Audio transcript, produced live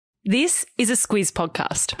This is a Squiz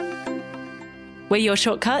podcast. We're your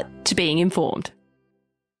shortcut to being informed.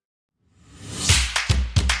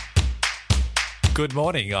 Good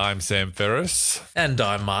morning, I'm Sam Ferris. And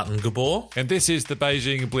I'm Martin Gabor. And this is the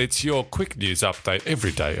Beijing Blitz, your quick news update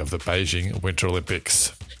every day of the Beijing Winter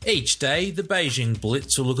Olympics. Each day, the Beijing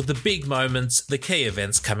Blitz will look at the big moments, the key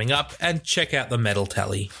events coming up, and check out the medal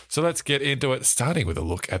tally. So let's get into it, starting with a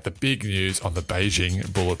look at the big news on the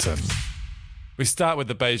Beijing Bulletin. We start with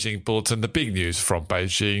the Beijing Bulletin, the big news from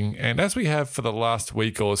Beijing, and as we have for the last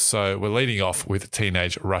week or so, we're leading off with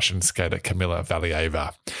teenage Russian skater Kamila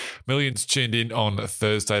Valieva. Millions tuned in on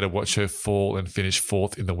Thursday to watch her fall and finish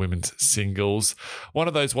fourth in the women's singles. One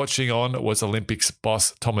of those watching on was Olympics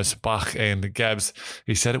boss Thomas Bach, and Gabs,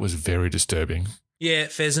 he said it was very disturbing. Yeah,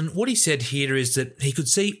 Fez, and what he said here is that he could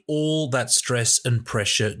see all that stress and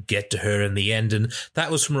pressure get to her in the end, and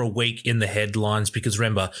that was from a week in the headlines because,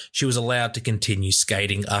 remember, she was allowed to continue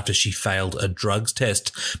skating after she failed a drugs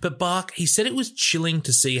test. But Bach, he said it was chilling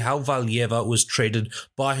to see how Valieva was treated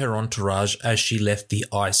by her entourage as she left the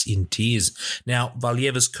ice in tears. Now,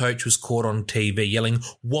 Valieva's coach was caught on TV yelling,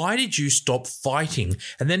 "Why did you stop fighting?"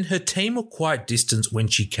 And then her team were quite distant when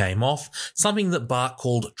she came off, something that Bach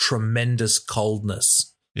called tremendous coldness.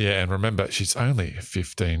 Yeah, and remember, she's only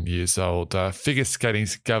 15 years old. Figure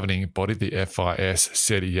skating's governing body, the FIS,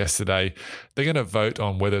 said yesterday they're going to vote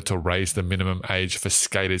on whether to raise the minimum age for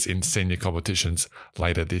skaters in senior competitions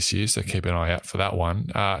later this year, so keep an eye out for that one.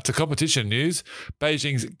 To competition news,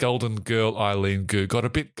 Beijing's golden girl Eileen Gu got a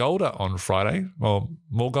bit golder on Friday. Well,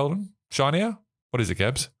 more golden? Shinier? What is it,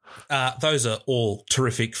 Gabs? Those are all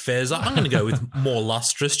terrific fares. I'm going to go with more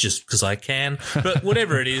lustrous just because I can. But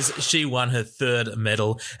whatever it is, she won her third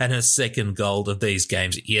medal and her second gold of these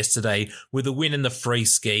games yesterday with a win in the free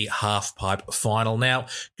ski half-pipe final. Now,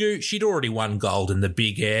 Gu, she'd already won gold in the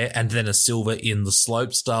big air and then a silver in the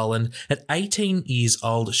slopestyle. And at 18 years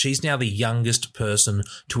old, she's now the youngest person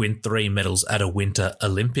to win 3 medals at a Winter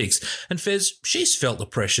Olympics. And Fez, she's felt the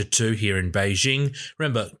pressure too here in Beijing.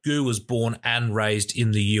 Remember, Gu was born and raised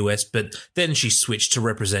in the US, but then she switched to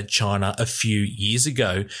represent China a few years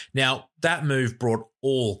ago. Now, that move brought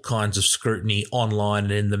all kinds of scrutiny online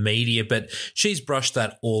and in the media, but she's brushed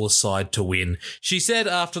that all aside to win. She said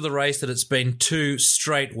after the race that it's been 2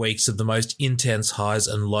 straight weeks of the most intense highs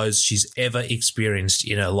and lows she's ever experienced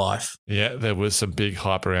in her life. Yeah, there was some big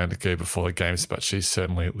hype around Gu before the games, but she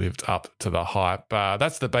certainly lived up to the hype.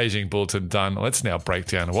 That's the Beijing Bulletin done. Let's now break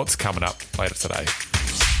down what's coming up later today.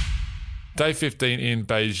 Day 15 in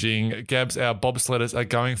Beijing. Gabs, our bobsledders are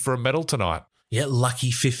going for a medal tonight. Yeah, lucky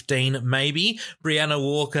 15 maybe. Brianna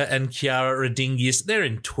Walker and Chiara Rodinguez, they're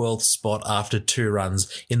in 12th spot after 2 runs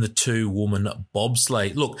in the 2-woman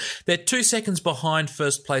bobsleigh. Look, they're 2 seconds behind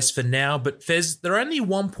first place for now, but Fez, they're only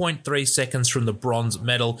 1.3 seconds from the bronze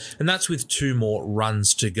medal, and that's with 2 more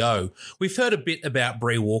runs to go. We've heard a bit about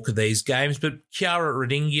Brie Walker these games, but Chiara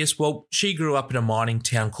Rodinguez, well, she grew up in a mining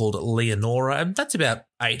town called Leonora, and that's about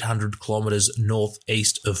 800 kilometres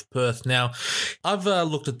northeast of Perth. Now, I've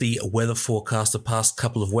looked at the weather forecast the past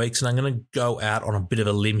couple of weeks, and I'm going to go out on a bit of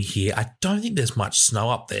a limb here. I don't think there's much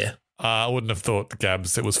snow up there. I wouldn't have thought,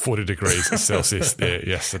 Gabs, it was 40 degrees Celsius there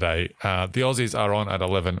yesterday. The Aussies are on at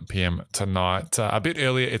 11 p.m. tonight. A bit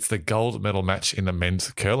earlier, it's the gold medal match in the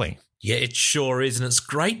men's curling. Yeah, it sure is, and it's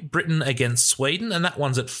Great Britain against Sweden, and that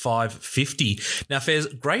one's at 5:50. Now, Fairs,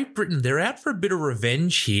 Great Britain, they're out for a bit of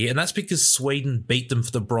revenge here, and that's because Sweden beat them for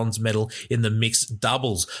the bronze medal in the mixed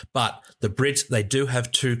doubles. But the Brits, they do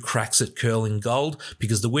have 2 cracks at curling gold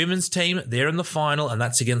because the women's team, they're in the final, and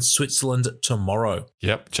that's against Switzerland tomorrow.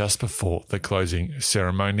 Yep, just before the closing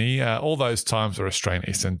ceremony. All those times are Australian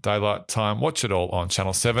Eastern Daylight Time. Watch it all on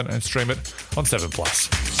Channel 7 and stream it on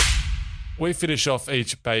 7+. We finish off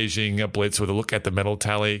each Beijing Blitz with a look at the medal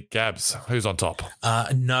tally. Gabs, who's on top?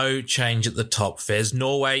 No change at the top, Fez.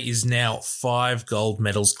 Norway is now 5 gold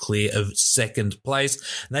medals clear of second place,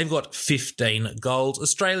 and they've got 15 golds.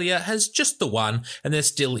 Australia has just the 1, and they're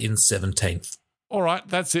still in 17th. All right,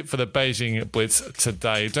 that's it for the Beijing Blitz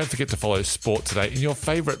today. Don't forget to follow Sport Today in your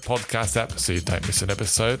favourite podcast app so you don't miss an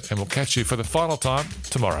episode, and we'll catch you for the final time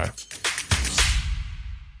tomorrow.